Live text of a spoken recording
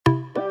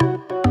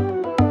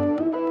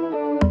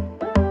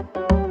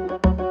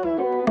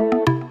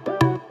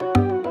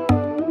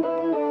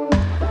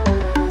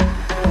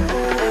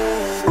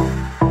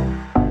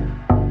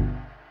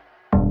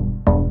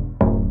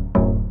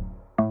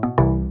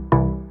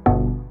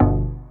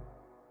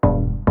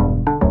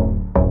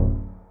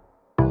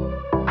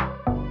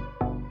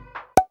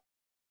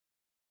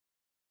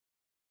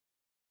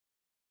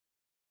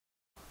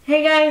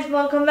Hey guys,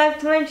 welcome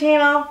back to my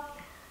channel.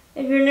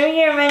 If you're new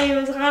here, my name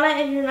is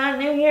Hannah. If you're not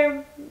new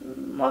here,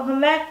 welcome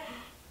back.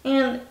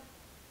 And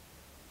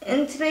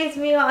in today's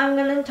video, I'm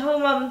going to talk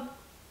about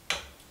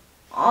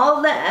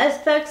all the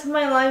aspects of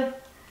my life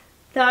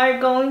that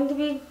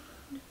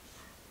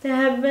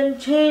have been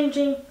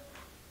changing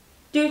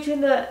due to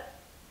the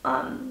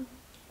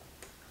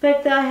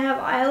fact that I have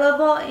eye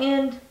level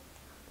and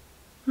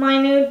my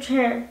new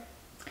chair.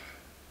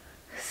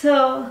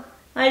 So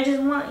I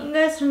just want you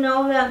guys to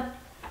know that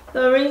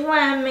the reason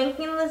why I'm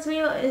making this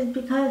video is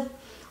because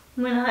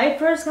when I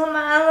first got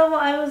my eye level,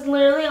 I was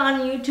literally on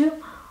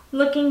YouTube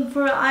looking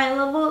for eye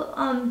level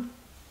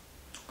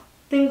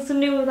things to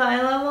do with eye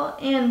level,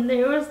 and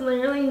there was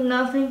literally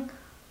nothing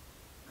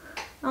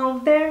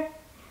out there,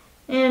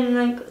 and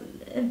like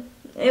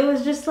it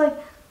was just like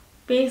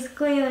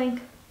basically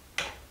like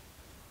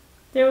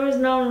there was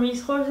no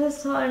resources.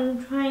 So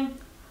I'm trying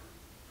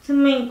to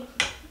make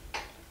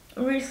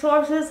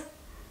resources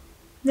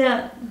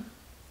that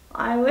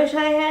I wish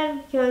I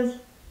had, because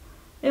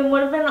it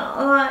would have been a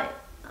lot,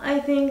 I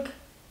think,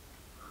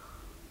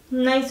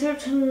 nicer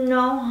to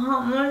know how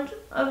much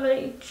of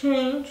a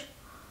change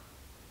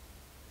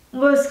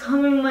was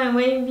coming my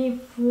way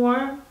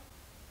before.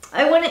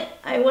 I wouldn't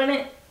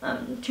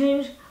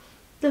change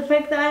the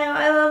fact that I have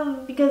eye level,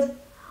 because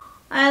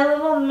eye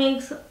level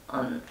makes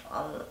a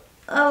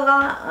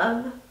lot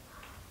of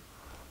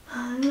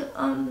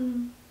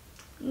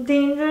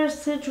dangerous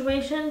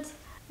situations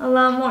a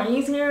lot more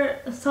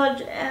easier, such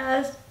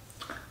as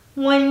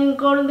when you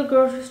go to the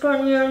grocery store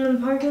and you're in the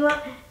parking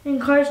lot and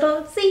cars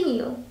don't see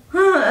you.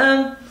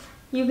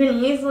 You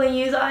can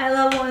easily use eye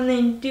level and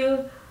they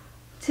do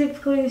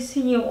typically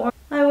see you. Or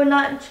I would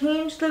not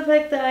change the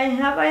fact that I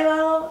have eye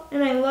level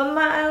and I love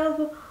my eye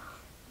level,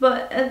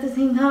 but at the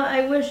same time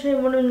I wish I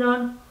would have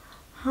known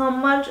how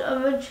much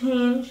of a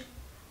change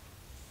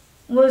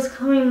was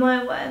coming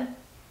my way,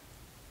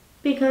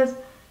 because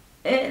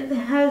it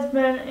has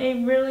been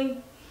a very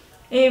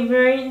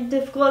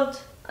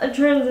difficult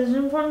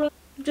transition for me.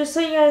 Just so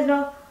you guys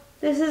know,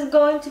 this is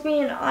going to be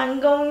an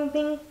ongoing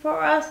thing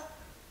for us,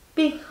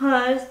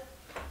 because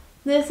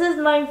this is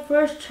my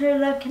first chair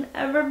that can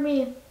ever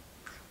be,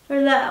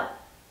 or that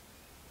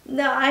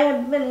I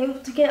have been able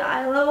to get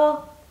eye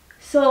level.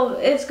 So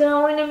it's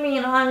going to be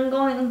an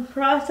ongoing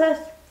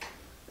process,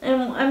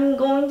 and I'm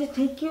going to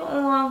take you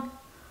along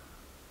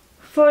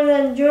for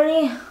the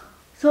journey.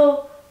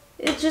 So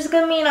it's just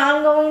going to be an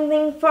ongoing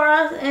thing for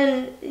us,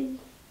 and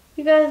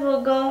you guys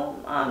will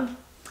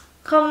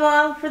come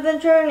along for the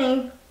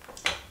journey.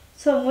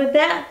 So with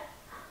that,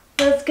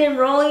 let's get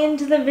rolling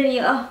into the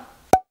video.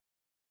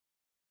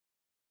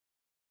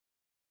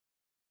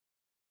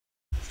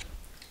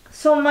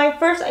 So my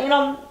first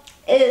item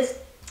is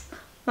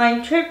my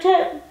tripp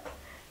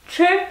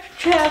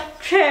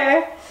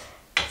chair.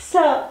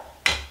 So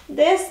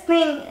this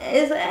thing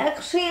is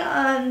actually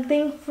a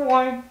thing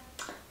for,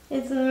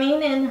 it's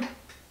made in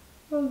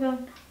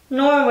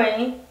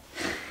Norway.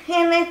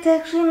 And it's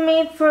actually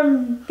made for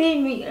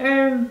baby,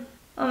 special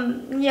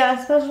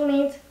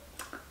needs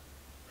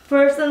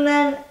first, and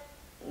then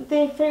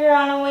they figure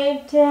out a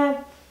way to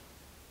have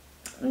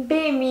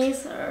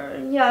babies, or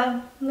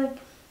like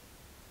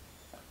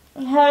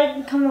how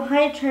it become a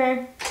high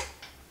chair.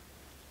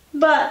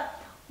 But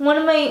one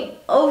of my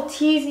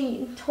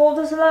OTs told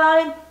us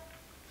about it.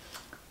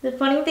 The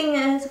funny thing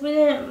is, we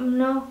didn't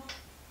know.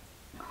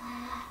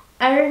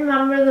 I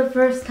remember the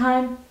first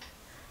time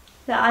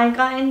that I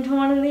got into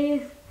one of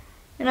these,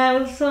 and I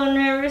was so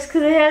nervous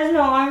because it has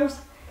no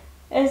arms,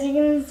 as you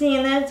can see,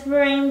 and that's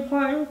very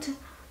important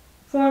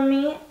for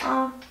me.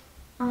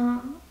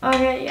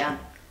 Okay, yeah.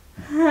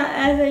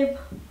 And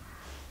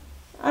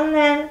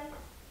then,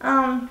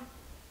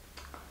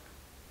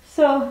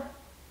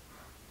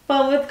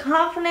 but with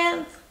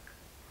confidence,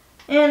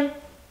 and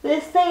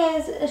this thing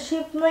is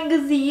shaped like a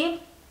Z,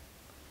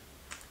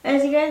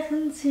 as you guys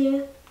can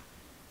see,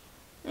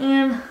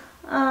 and,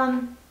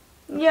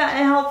 yeah,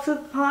 it helps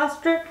with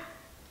posture.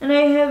 And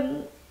I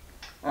have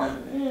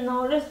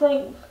noticed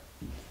like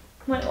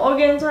my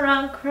organs are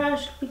not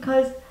crushed,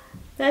 because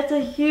that's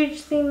a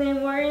huge thing they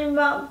worry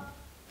about,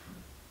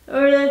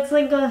 or that's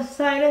like a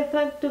side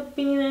effect of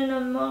being in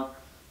a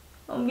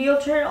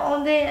wheelchair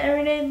all day,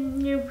 every day.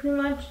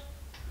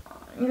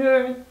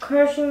 You're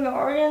crushing your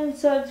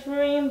organs, so it's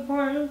very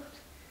important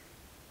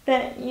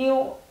that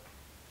you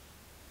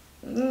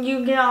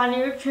get out of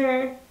your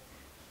chair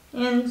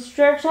and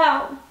stretch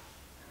out.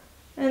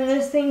 And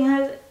this thing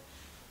has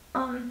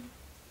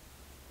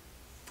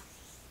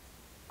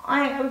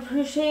I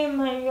appreciate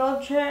my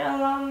wheelchair a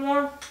lot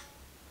more,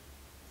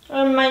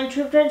 or my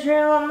tripp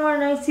chair a lot more,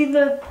 and I see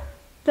the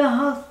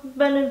health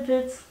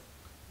benefits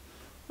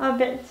of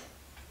it.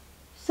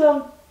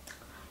 So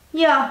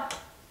yeah,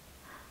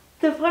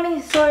 the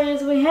funny story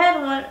is we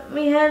had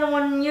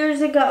one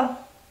years ago,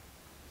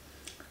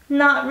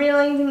 not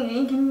realizing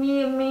it can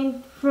be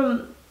made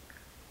from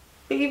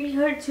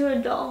babyhood to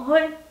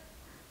adulthood,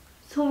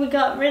 so we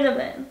got rid of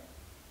it.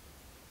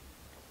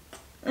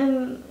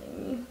 And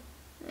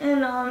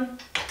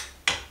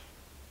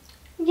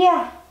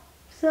yeah,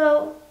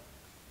 So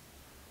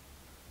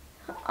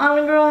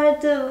our girl had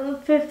to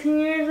 15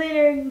 years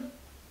later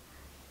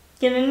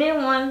get a new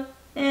one,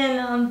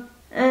 and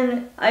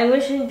I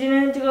wish I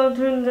didn't have to go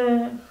through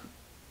the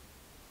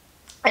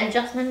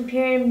adjustment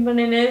period, but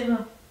it is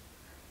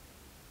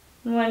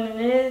what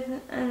it is.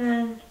 And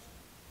then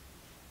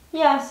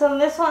yeah, so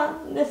this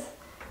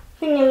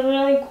thing is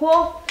really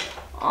cool.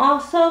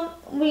 Also,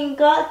 we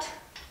got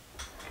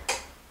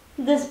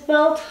this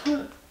belt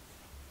from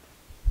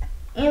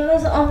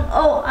Amazon.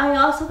 Oh, I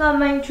also got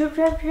my tripp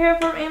here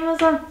from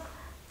Amazon.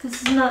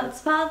 This is not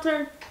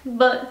sponsored,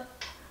 but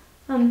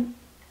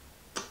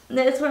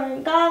that's where I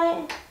got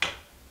it.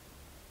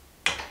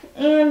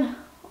 And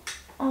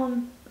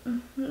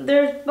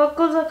there's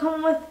buckles that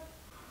come with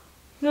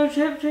your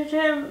tripp,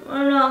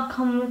 or not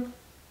come with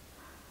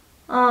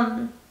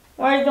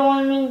or the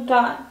one we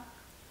got.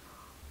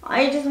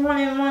 I just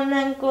wanted one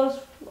that goes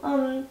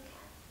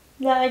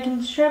that I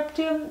can strap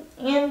to,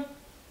 and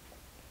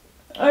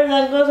or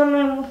that goes on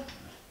my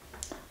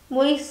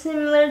waist,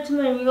 similar to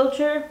my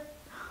wheelchair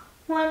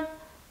one,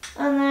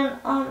 and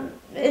then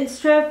it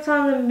straps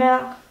on the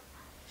back.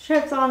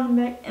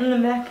 In the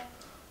back.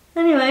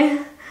 Anyway,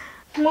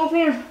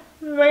 moving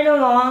right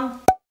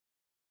along.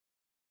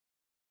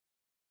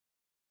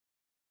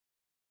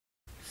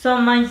 So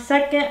my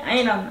second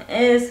item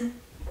is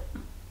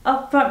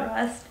a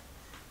footrest.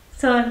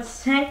 So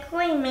it's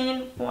technically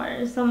made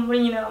for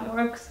somebody that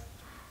works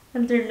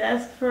at their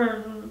desk for a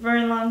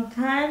very long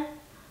time,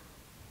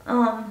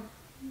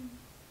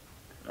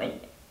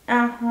 like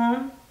at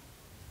home.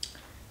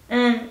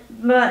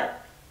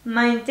 But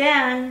my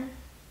dad,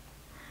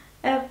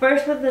 at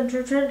first with the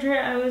tripp,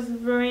 I was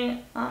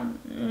very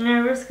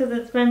nervous because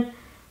it's been,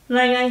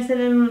 like I said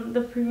in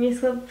the previous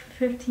clip,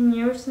 15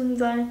 years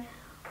since I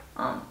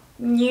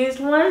used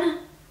one.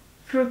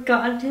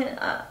 Forgot to,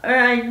 or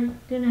I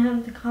didn't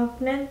have the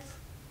confidence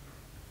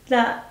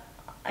that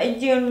I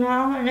do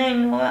now, and I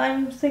know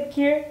I'm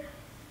secure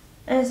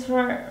as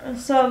for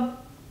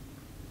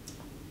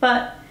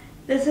but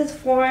this is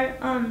for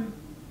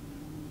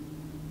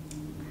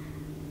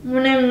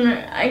when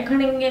I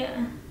couldn't get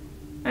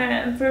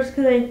at first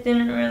because I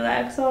didn't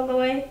relax all the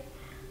way.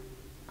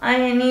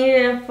 I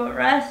needed a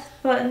footrest,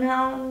 but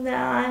now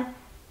that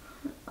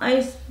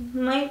I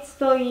might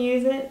still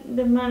use it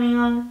depending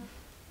on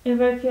if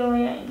I feel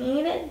like I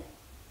need it.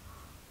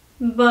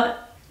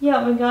 But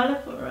yeah, we got a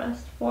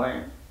footrest for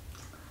it,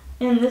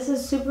 and this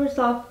is super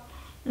soft,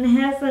 and it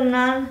has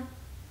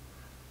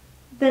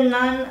the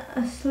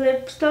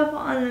non-slip stuff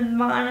on the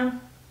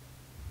bottom.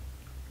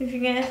 If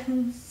you guys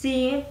can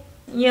see,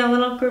 yeah,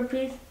 little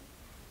grippies,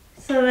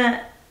 so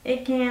that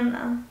it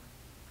can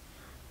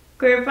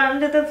grip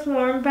onto the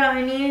floor. But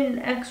I needed an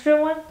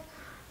extra one,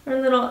 or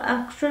little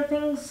extra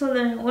things, so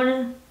that it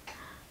wouldn't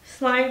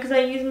slide, because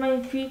I use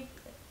my feet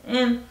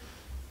and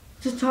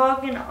to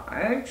talk and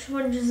arch,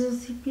 which is a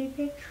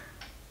CPP.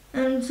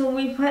 And so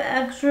we put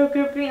extra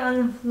grippy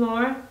on the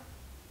floor,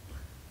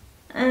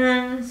 and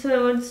then so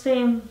it would stay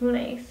in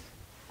place.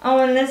 Oh,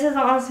 and this is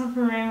also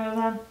from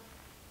Amazon.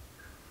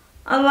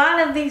 A lot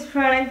of these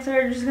products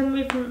are just going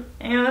to be from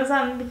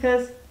Amazon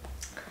because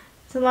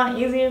it's a lot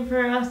easier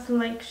for us to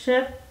like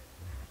ship.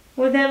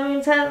 With that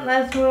being said,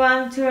 let's move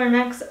on to our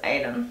next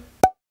item.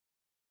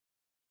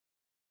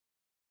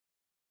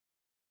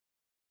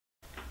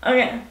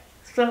 Okay,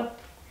 so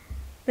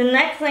the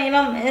next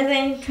item is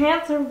a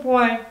transfer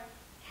board.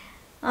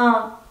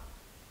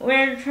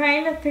 We're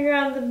trying to figure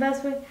out the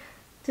best way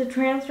to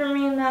transfer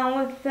me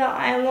now, with the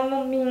eye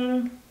level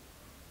being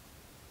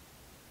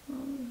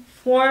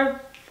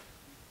 4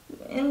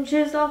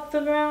 inches off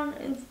the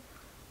ground.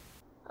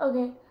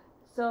 Okay,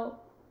 so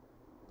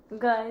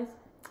guys,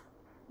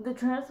 the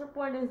transfer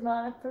board is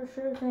not a for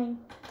sure thing.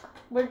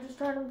 We're just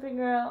trying to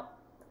figure out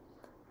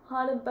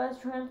how to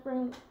best transfer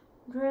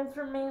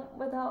me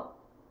without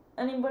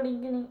anybody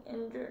getting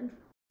injured.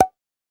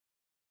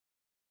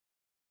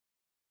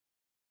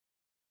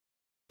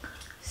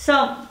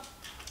 So,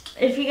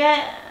 if you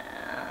get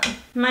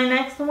my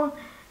next one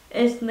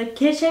is the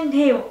kitchen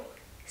table.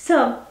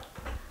 So,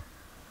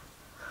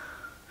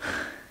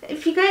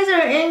 if you guys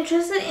are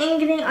interested in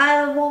getting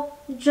eye level,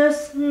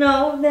 just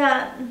know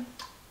that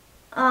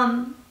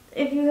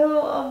if you have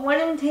a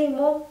wooden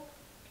table,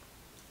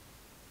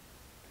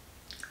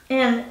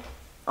 and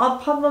I'll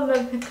pop up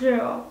a picture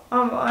of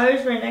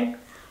ours right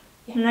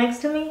next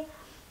to me.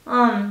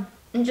 And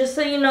just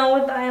so you know,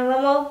 with the eye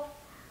level,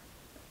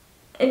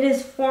 it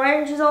is 4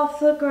 inches off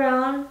the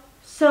ground.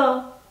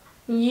 So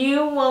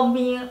you will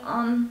be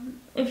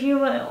if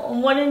you have a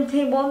wooden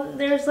table,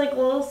 there's like a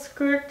little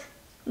skirt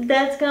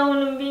that's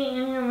going to be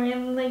in your way,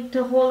 like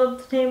to hold up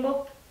the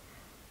table,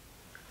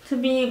 to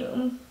be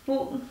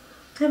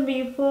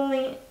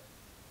fully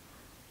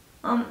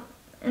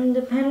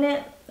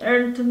independent,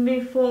 or to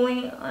be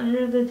fully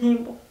under the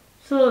table.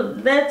 So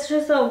that's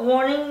just a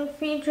warning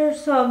feature,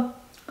 so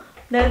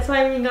that's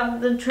why we got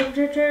the tripp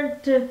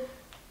to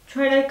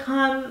try to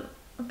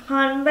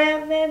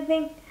combat that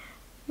thing.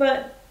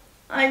 But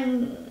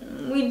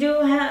we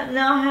do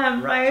now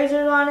have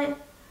risers on it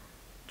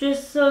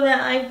just so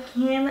that I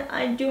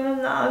do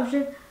have the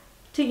option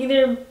to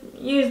either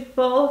use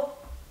both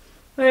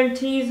or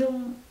to use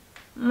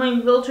my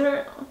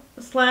wheelchair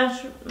 /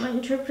 my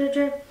trip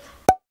hitcher.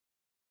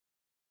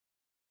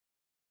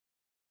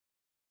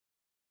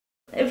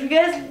 If you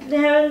guys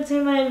haven't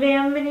seen my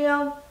van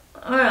video,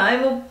 or I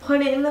will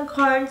put it in the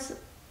cards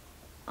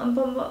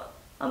above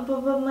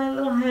my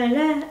little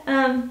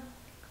head.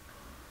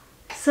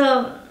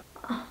 So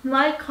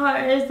my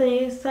car is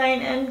a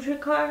side entry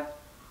car,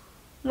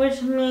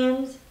 which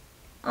means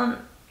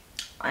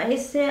I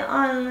sit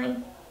on, like,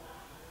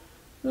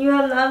 you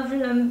have the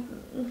option of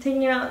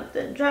taking out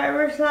the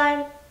driver's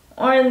side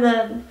or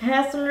the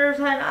passenger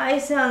side. I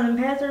sit on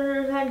the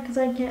passenger side because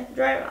I can't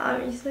drive,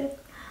 obviously.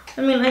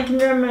 I mean, I can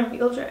drive my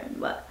wheelchair,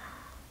 but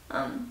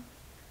I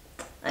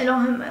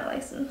don't have my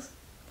license,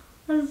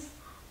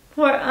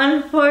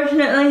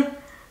 unfortunately.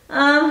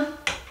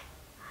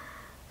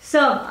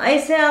 So I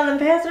sit on the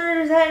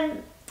passenger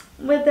side.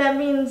 With that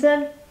being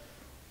said,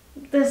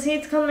 the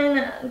seats come in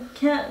and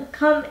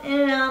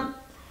out,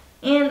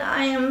 and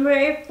I am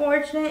very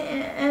fortunate.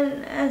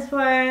 And as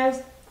far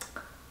as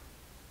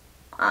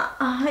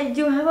I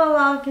do have a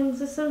locking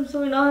system,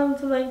 so we don't have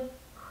to, like,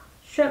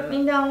 strap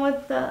me down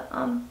with the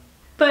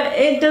but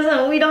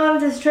we don't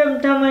have to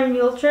strap down my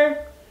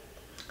wheelchair.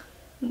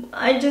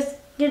 I just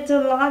get to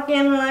lock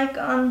in, like,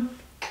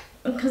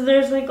 because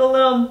there's, like, a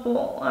little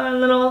bolt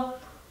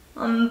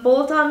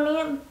on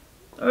me,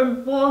 or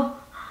bolt,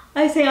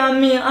 I say on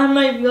me, on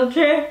my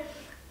wheelchair.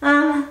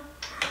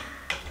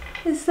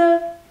 So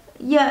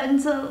yeah,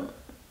 it's a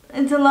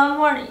lot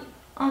more,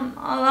 a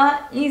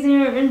lot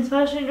easier,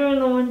 especially during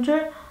the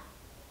winter.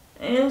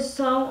 It is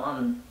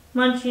so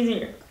much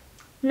easier.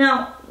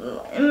 Now,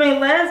 in my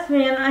last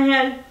van, I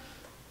had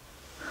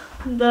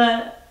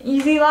the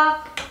Easy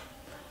Lock.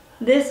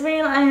 This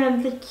van, I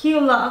have the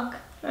Q Lock,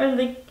 or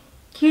the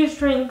Q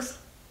Strings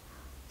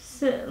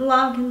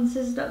locking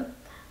system.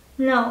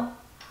 Now,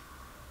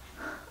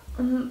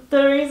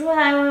 the reason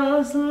I went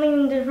with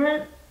something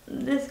different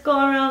this go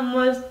around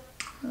was,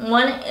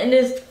 one,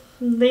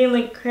 they,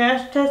 like,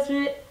 crash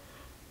tested it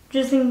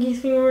just in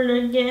case we were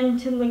to get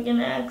into, like, an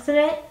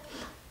accident.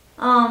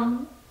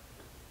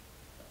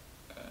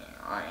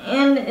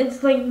 And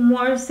it's, like,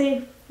 more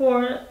safe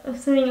for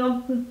sitting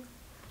up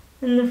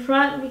in the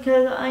front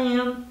because I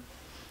am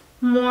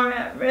more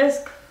at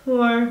risk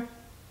for,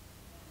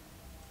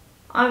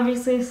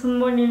 obviously,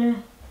 somebody to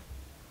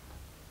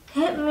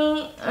hit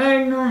me,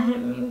 or not hit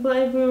me, but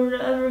if we were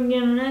to ever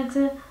get in an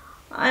accident,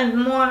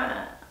 I'm in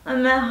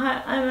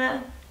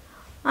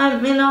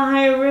a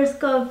higher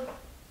risk of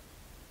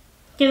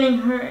getting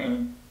hurt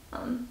and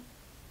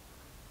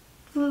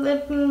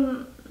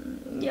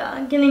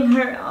getting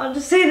hurt. I'll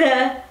just say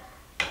that.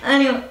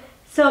 Anyway,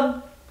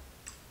 so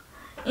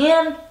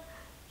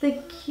the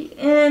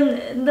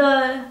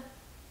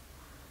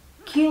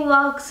Q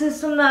lock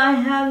system that I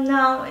have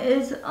now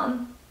is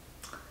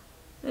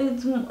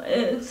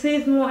it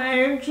saves more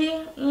energy,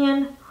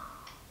 and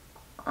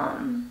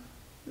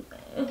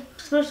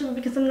especially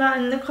because I'm not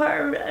in the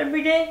car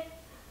every day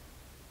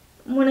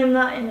when I'm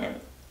not in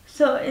it.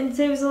 So it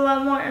saves a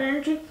lot more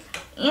energy,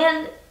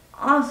 and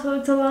also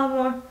it's a lot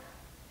more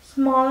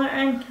smaller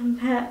and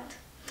compact.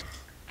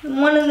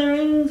 One of the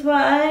reasons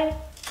why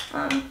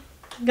I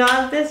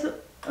got this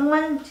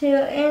one too,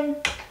 and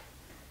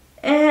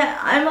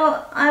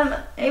I'm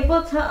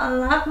able to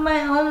unlock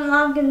my own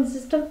locking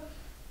system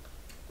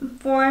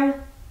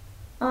for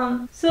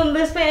so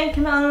this way I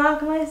can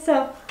unlock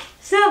myself.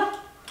 So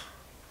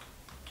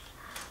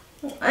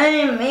I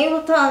am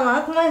able to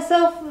unlock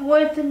myself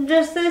with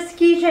just this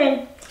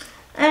keychain,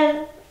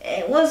 and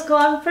it was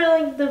gone for,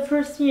 like, the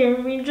first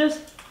year. We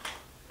just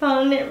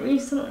found it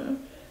recently.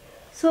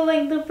 So,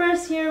 like, the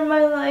first year of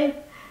my life,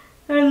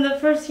 or the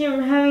first year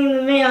of having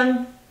the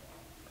van,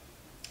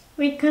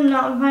 we could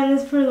not find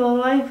this for the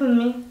life of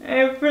me,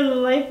 or for the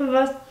life of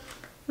us,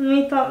 and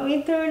we thought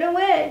we threw it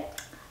away.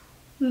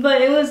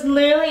 But it was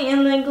literally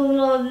in, like,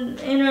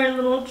 in our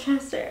little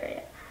chest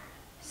area.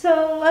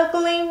 So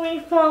luckily we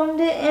found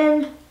it,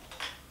 and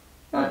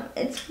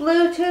it's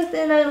Bluetooth,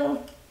 and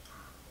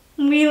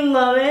we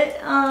love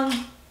it.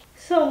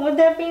 So with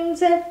that being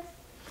said,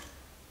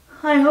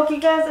 I hope you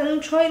guys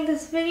enjoyed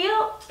this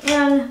video,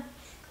 and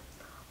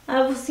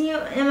I will see you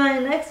in my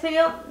next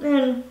video.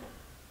 And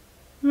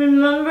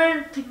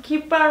remember to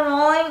keep on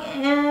rolling,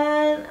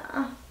 and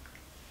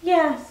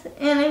yes,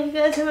 and if you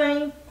guys have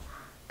any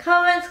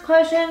comments,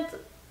 questions,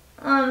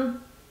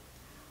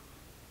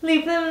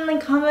 leave them in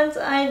the comments.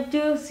 I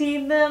do see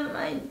them.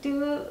 I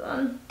do,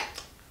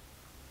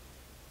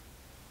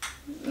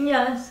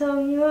 yeah,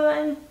 so if you have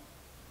any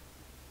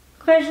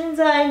questions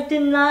that I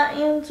did not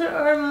answer,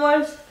 or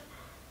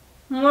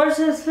more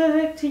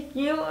specific to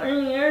you or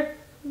your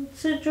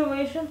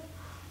situation,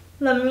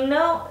 let me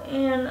know,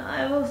 and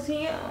I will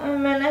see you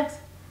in my next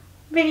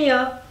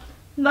video.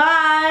 Bye!